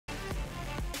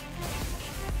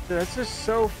Dude, that's just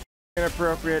so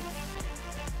inappropriate.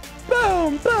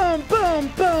 Boom, boom, boom,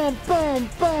 boom, boom,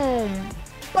 boom.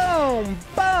 Boom,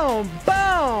 boom,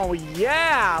 boom.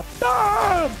 Yeah.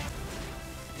 Boom.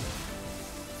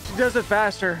 She does it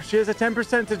faster. She has a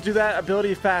 10% to do that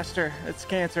ability faster. It's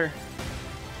cancer.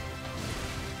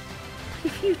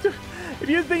 If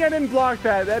you think I didn't block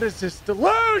that, that is just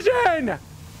delusion.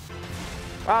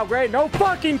 Wow, great. No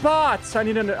fucking pots. I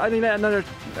need another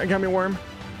gummy worm.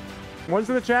 One's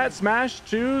in the chat. Smash,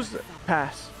 choose,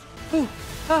 pass. Ooh,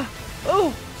 ah,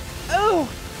 ooh, ooh,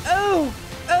 ooh,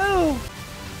 ooh.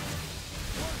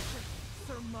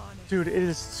 Dude, it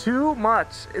is too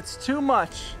much. It's too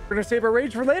much. We're gonna save our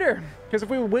rage for later. Because if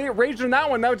we raged on that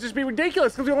one, that would just be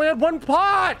ridiculous because we only had one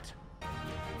pot.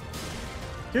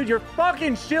 Dude, your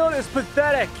fucking shield is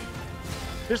pathetic.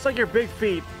 Just like your big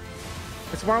feet.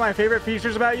 It's one of my favorite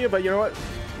features about you, but you know what?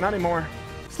 Not anymore.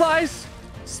 Slice,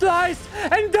 slice,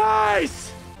 and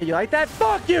dice! Hey, you like that?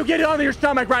 Fuck you! Get it on your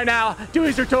stomach right now! Do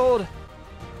as you're told!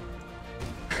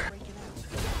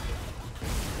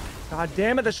 God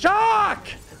damn it, the shock!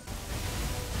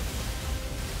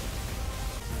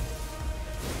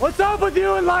 What's up with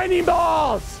you and lightning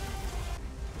balls?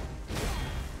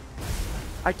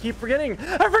 I keep forgetting.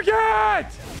 I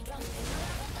forget!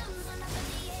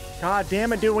 God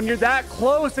damn it, dude. When you're that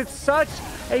close, it's such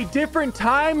a different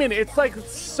time, and it's like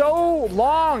so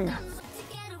long.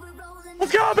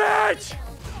 Let's go, bitch!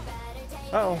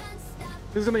 Uh-oh.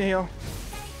 This is gonna heal.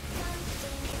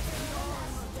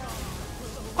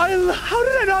 How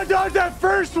did I not dodge that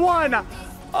first one?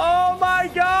 Oh my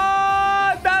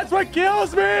god! That's what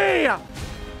kills me! Oh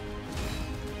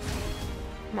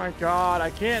my god, I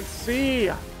can't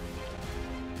see.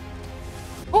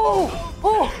 Oh!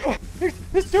 Oh!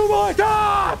 It's too much!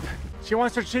 Stop! She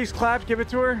wants her cheeks clapped. Give it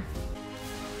to her.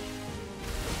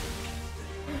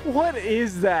 What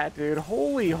is that, dude?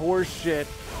 Holy horse shit.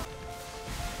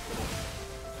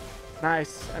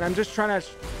 Nice. And I'm just trying to...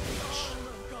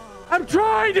 I'm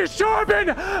trying to sharpen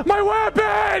my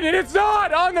weapon! And it's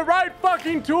not on the right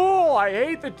fucking tool! I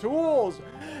hate the tools.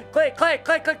 Click, click,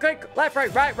 click, click, click. Left,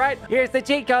 right, right, right. Here's the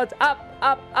cheat codes. Up,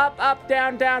 up, up, up,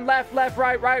 down, down, left, left,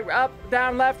 right, right, up,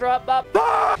 down, left, up, up.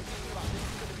 Ah!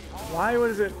 Why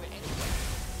was it?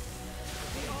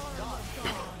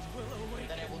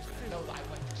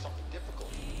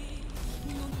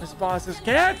 This boss is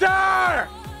cancer!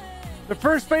 The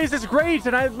first phase is great,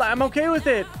 and I'm okay with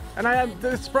it. And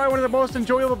it's probably one of the most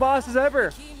enjoyable bosses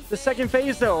ever. The second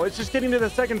phase, though, it's just getting to the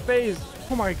second phase.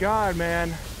 Oh my god,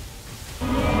 man.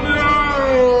 No!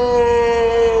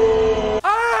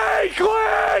 I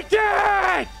clicked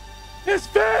it! This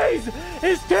phase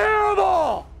is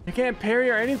terrible! I can't parry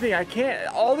or anything. I can't.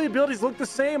 All the abilities look the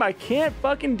same. I can't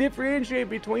fucking differentiate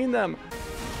between them.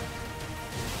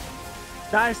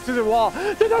 Nice, to the wall.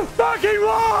 To the fucking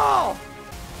wall!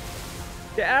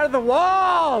 Get out of the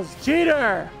walls,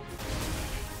 cheater!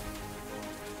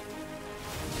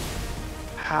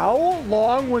 How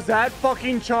long was that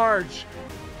fucking charge?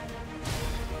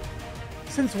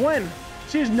 Since when?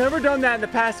 She's never done that in the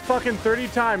past fucking 30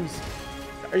 times.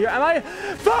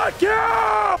 Fuck you!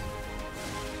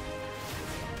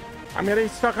 I'm getting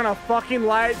stuck on a fucking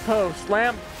light post.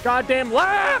 Lamp. Goddamn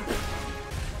lamp!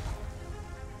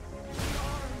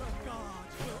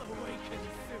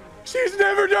 She's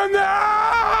never done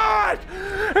that!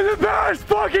 In the past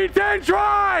fucking 10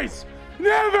 tries!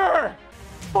 Never!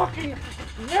 Fucking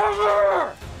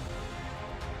never!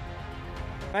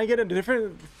 Can I get a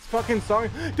different fucking song?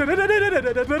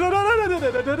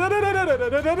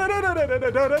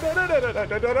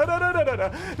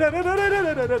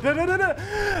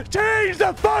 Change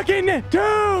the fucking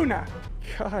tune!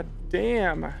 God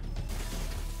damn.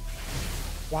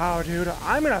 Wow, dude.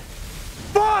 I'm gonna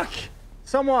fuck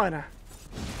someone.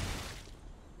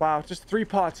 Wow, just 3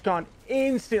 pots gone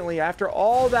instantly after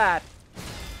all that.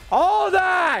 All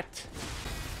that!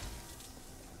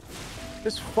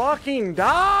 Just fucking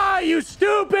die, you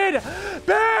stupid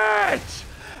bitch!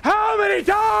 How many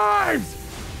times?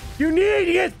 You need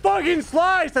to get fucking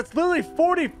sliced. That's literally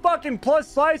 40 fucking plus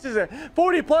slices and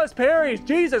 40 plus parries.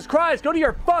 Jesus Christ, go to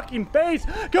your fucking face.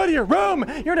 Go to your room.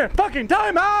 You're in a fucking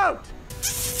timeout.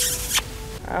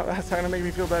 Oh, that's not gonna make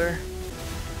me feel better.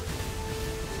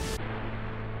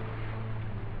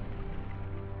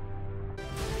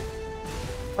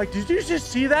 Like, did you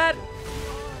just see that?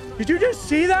 Did you just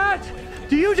see that?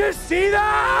 Do you just see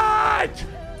that?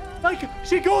 Like,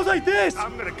 she goes like this.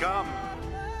 I'm gonna come.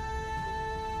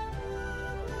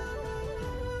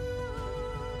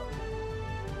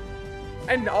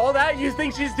 And all that, you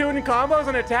think she's doing combos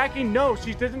and attacking? No,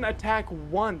 she didn't attack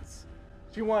once.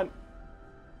 She went.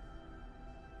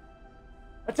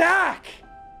 Attack!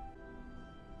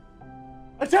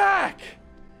 Attack!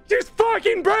 She's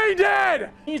fucking brain dead!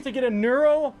 He needs to get a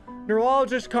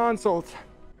neurologist consult.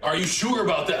 Are you sure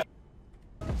about that?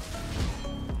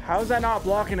 How's that not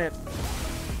blocking it?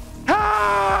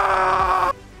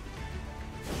 Ah!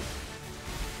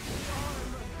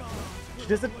 She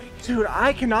doesn't. Dude,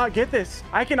 I cannot get this.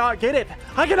 I cannot get it.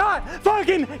 I cannot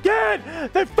fucking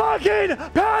get the fucking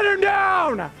pattern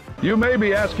down! You may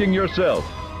be asking yourself,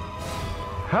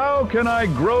 how can I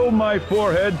grow my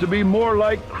forehead to be more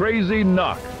like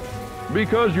CrazyNoc?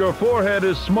 Because your forehead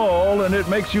is small and it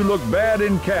makes you look bad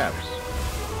in caps.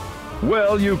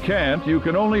 Well, you can't. You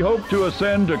can only hope to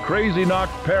ascend to CrazyNoc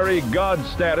Parry God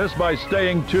status by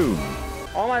staying tuned.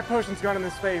 All my potions gone in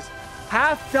this phase.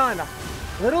 Half done.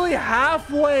 Literally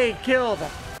halfway killed.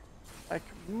 Like,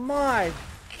 my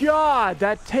God,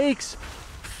 that takes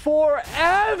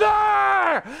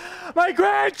forever! My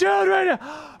grandchildren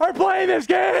are playing this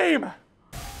game!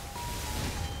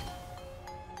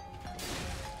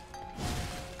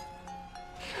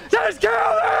 Just kill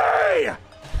me!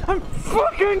 I'm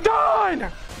fucking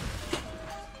done!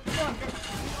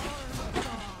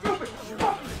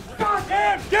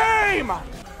 Goddamn game!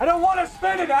 I don't want to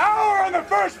spend an hour on the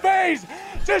first phase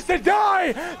just to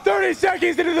die 30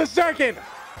 seconds into the second!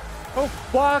 Oh,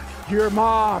 fuck your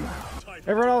mom.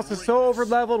 Everyone else is so over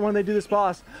leveled when they do this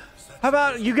boss. How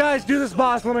about you guys do this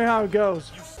boss? Let me know how it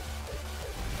goes.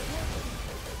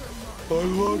 I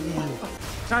love you.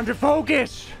 It's time to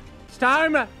focus. It's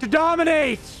time to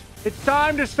dominate. It's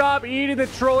time to stop eating the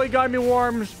trolley gummy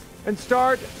worms and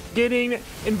start getting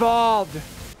involved.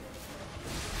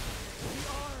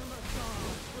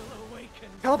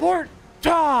 Teleport.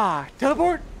 Ta.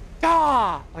 Teleport.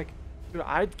 Ta. Like, dude,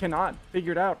 I cannot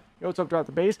figure it out. Yo, what's up? Drop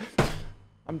the base.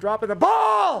 I'm dropping the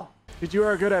ball! Dude, you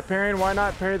are good at parrying. Why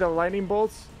not parry the lightning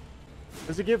bolts?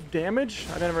 Does it give damage?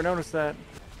 I never noticed that.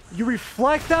 You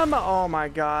reflect them? Oh my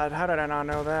God. How did I not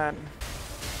know that?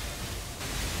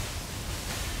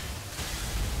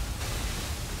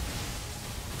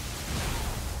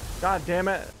 God damn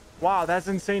it. Wow, that's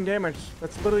insane damage.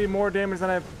 That's literally more damage than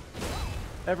I've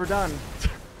ever done.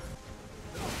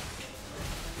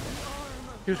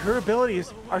 Dude, her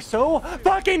abilities are so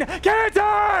fucking cancer!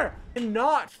 I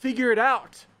cannot figure it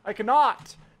out. I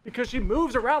cannot. Because she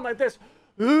moves around like this.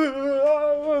 Oh,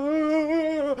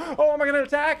 am I gonna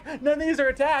attack? None of these are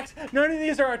attacks. None of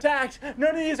these are attacks. None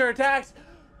of these are attacks.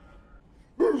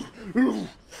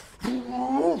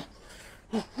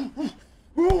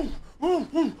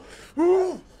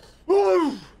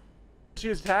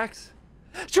 She attacks?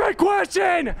 Trick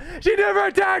question! She never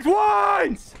attacked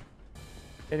once!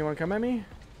 Anyone come at me?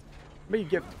 But you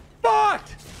get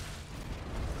fucked!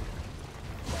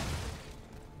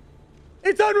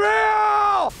 It's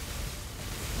unreal!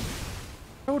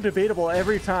 So debatable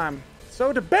every time.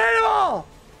 So debatable!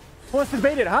 Who wants to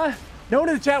debate it, huh? No one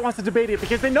in the chat wants to debate it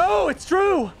because they know it's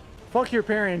true! Fuck your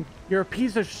parent. You're a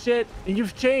piece of shit and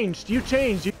you've changed. You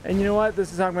changed. And you know what?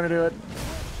 This is how I'm gonna do it.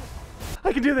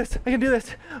 I can do this. I can do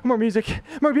this. More music.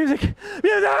 More music.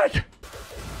 Music!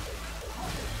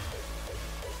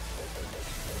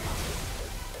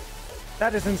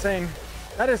 That is insane.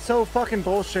 That is so fucking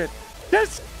bullshit.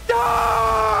 Just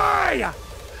die!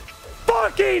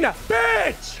 Fucking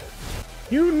bitch!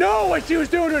 You know what she was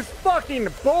doing was fucking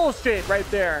bullshit right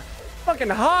there. Fucking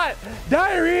hot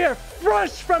diarrhea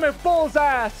fresh from a bull's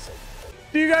ass.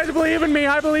 Do you guys believe in me?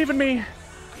 I believe in me.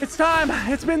 It's time.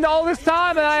 It's been all this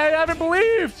time and I haven't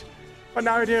believed. But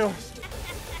now I do.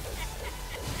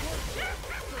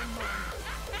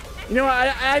 You know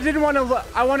what? I didn't want to.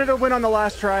 I wanted to win on the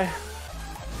last try.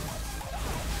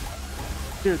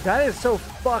 Dude, that is so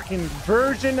fucking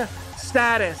virgin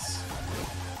status.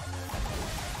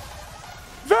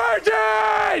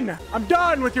 Virgin! I'm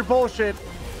done with your bullshit.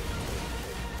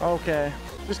 Okay.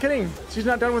 Just kidding. She's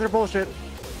not done with her bullshit.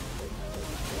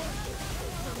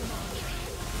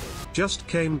 Just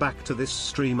came back to this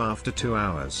stream after 2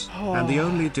 hours. And the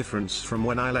only difference from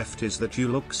when I left is that you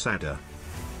look sadder.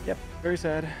 Yep, very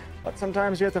sad. But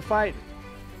sometimes you have to fight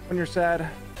when you're sad.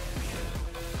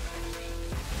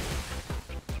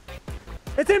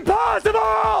 It's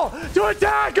impossible to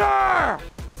attack her!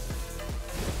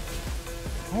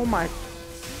 Oh my.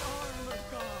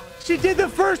 She did the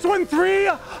first one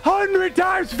 300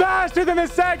 times faster than the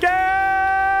second!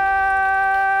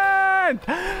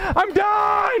 I'm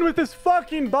done with this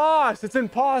fucking boss. It's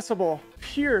impossible.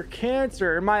 Pure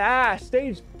cancer in my ass.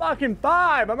 Stage fucking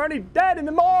 5. I'm already dead in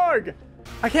the morgue.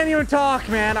 I can't even talk,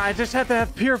 man. I just have to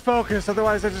have pure focus.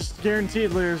 Otherwise, I just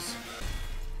guaranteed lose.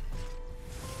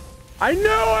 I knew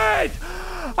it!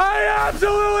 I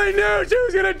absolutely knew she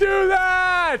was gonna do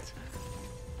that!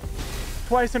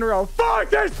 twice in a row. Fuck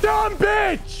this dumb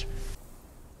bitch!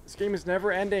 This game is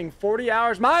never ending. 40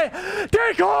 hours, my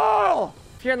dick hole!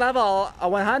 If you're level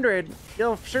 100,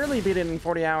 you'll surely beat it in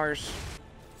 40 hours.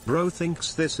 Bro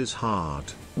thinks this is hard.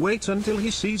 Wait until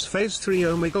he sees phase 3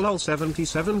 omega lol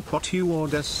 77 pot u or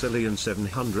decillion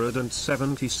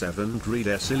 777 3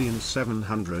 decillion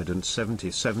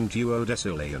 777 duo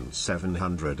decillion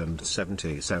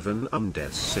 777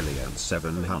 decillion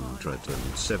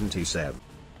 777.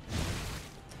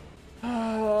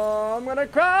 Oh, I'm gonna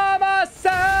cry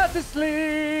myself to sleep.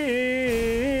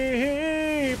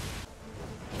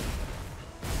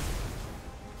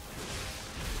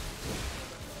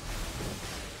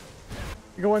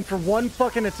 You go in for one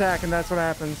fucking attack and that's what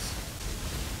happens.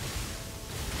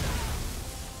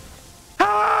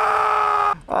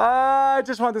 Ah! I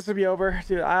just want this to be over.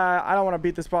 Dude, I don't want to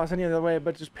beat this boss any other way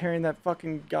but just parrying that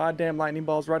fucking goddamn lightning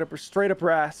balls right up her, straight up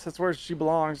her ass. That's where she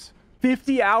belongs.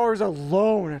 50 hours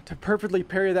alone to perfectly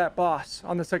parry that boss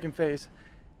on the second phase.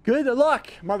 Good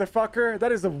luck, motherfucker.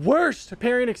 That is the worst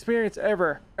parrying experience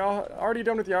ever. Already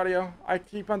done with the audio. I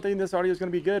keep on thinking this audio is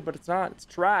going to be good, but it's not. It's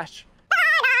trash.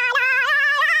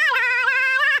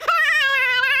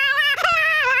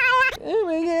 Oh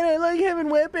my god, I like having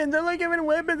weapons. I like having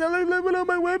weapons. I like living on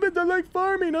my weapons. I like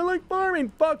farming. I like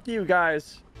farming. Fuck you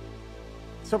guys.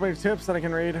 So many tips that I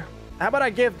can read. How about I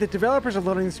give the developers a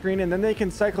loading screen and then they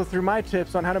can cycle through my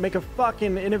tips on how to make a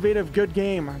fucking innovative good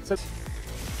game. So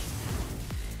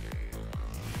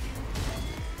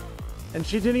and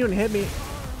she didn't even hit me.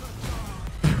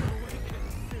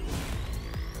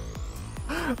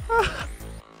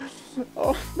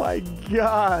 Oh my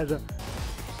god.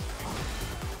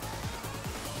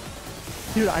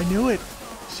 Dude, I knew it.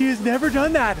 She has never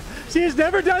done that. She has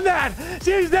never done that.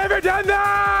 She has never done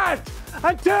that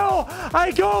until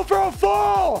I go for a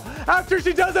full after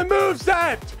she does a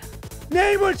moveset.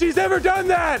 Name when she's ever done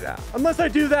that. Unless I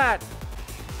do that.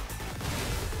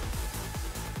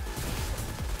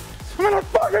 I'm gonna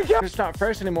fucking kill. It's not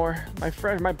fresh anymore.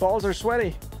 My balls are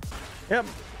sweaty. Yep.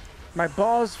 My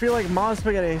balls feel like mom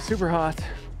spaghetti. Super hot.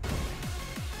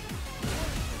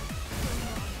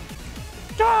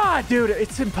 God, dude,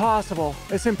 it's impossible.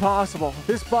 It's impossible.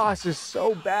 This boss is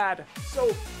so bad.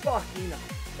 So fucking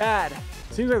bad.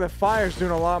 Seems like the fire's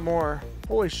doing a lot more.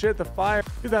 Holy shit, the fire.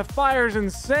 Dude, that fire's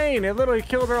insane. It literally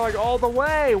killed her like all the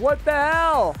way. What the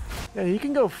hell? Yeah, you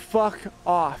can go fuck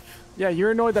off. Yeah, you're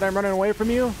annoyed that I'm running away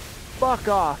from you? Fuck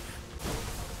off.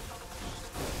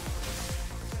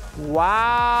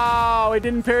 Wow, it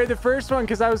didn't parry the first one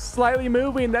because I was slightly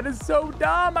moving. That is so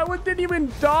dumb. I didn't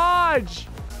even dodge.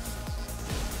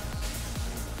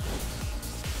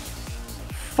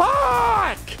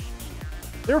 Fuck!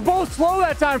 They were both slow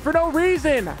that time for no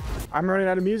reason. I'm running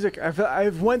out of music.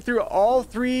 I've went through all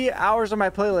 3 hours of my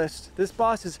playlist. This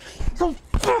boss is so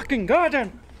fucking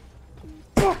goddamn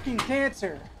fucking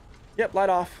cancer. Yep, light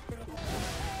off.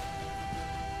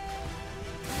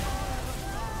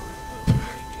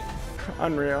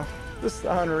 Unreal. This is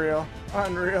unreal.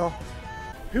 Unreal.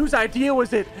 Whose idea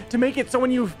was it to make it so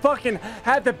when you fucking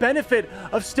had the benefit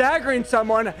of staggering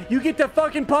someone, you get to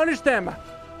fucking punish them?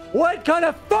 What kind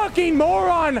of fucking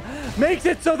moron makes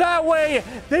it so that way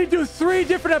they do 3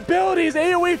 different abilities,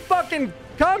 AoE fucking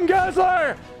cum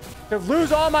guzzler, to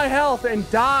lose all my health and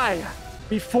die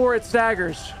before it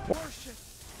staggers?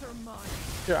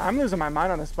 Dude, I'm losing my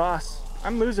mind on this boss.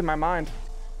 I'm losing my mind.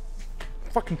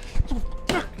 Fucking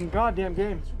goddamn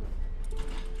game.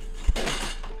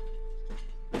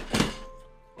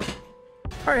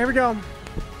 All right, here we go.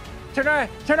 Turn our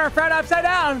friend upside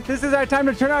down. This is our time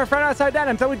to turn our friend upside down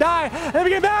until we die and then we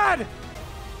get mad.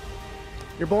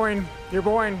 You're boring. You're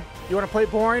boring. You want to play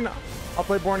boring? I'll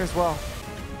play boring as well.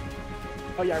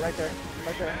 Oh yeah, right there.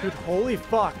 Right there. Dude, holy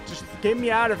fuck. Just get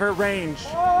me out of her range.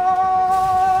 Oh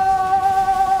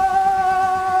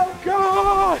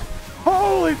god.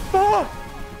 Holy fuck.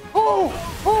 Oh,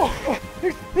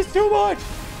 it's too much.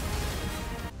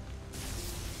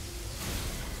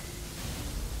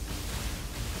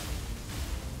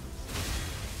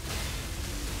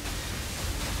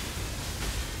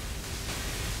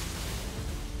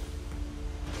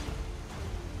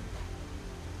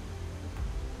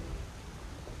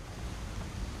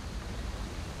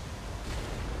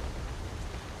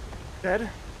 Dead?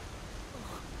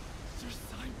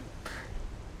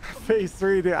 Phase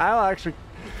 3, dude. I'll actually...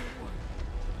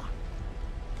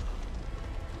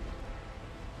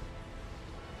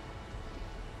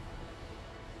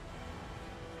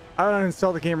 I would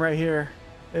uninstall the game right here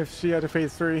if she had a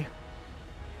phase 3.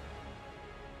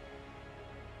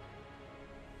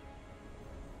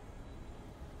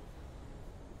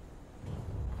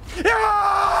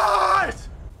 Yes!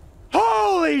 Holy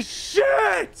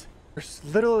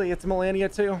Literally, it's Melania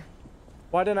too.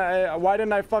 Why didn't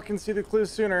I fucking see the clue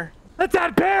sooner? Let's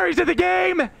add parries to the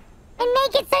game! And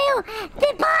make it so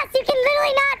the boss, you can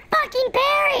literally not fucking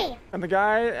parry! And the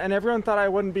guy, and everyone thought I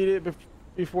wouldn't beat it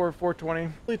before 420.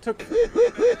 It only took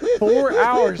 4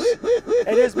 hours.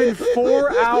 It has been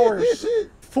 4 hours.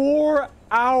 4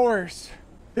 hours.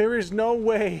 There is no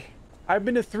way. I've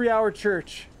been to 3-hour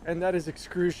church, and that is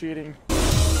excruciating.